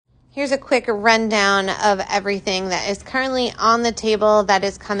Here's a quick rundown of everything that is currently on the table that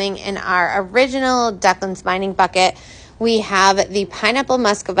is coming in our original Declan's mining bucket. We have the pineapple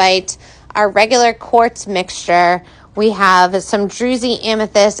muscovite, our regular quartz mixture. We have some druzy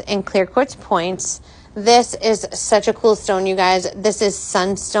amethyst and clear quartz points. This is such a cool stone, you guys. This is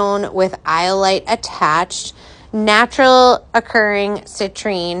sunstone with iolite attached, natural occurring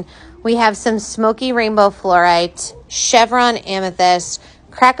citrine. We have some smoky rainbow fluorite, chevron amethyst,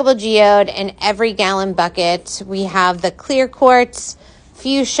 crackable geode in every gallon bucket. We have the clear quartz,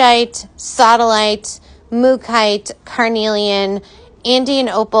 fuchsite, sodalite, mookaite, carnelian, Andean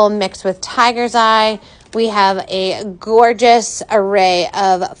opal mixed with tiger's eye. We have a gorgeous array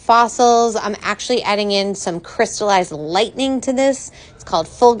of fossils. I'm actually adding in some crystallized lightning to this. It's called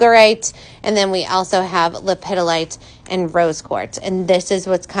fulgurite. And then we also have lepidolite and rose quartz. And this is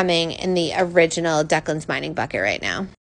what's coming in the original Declan's mining bucket right now.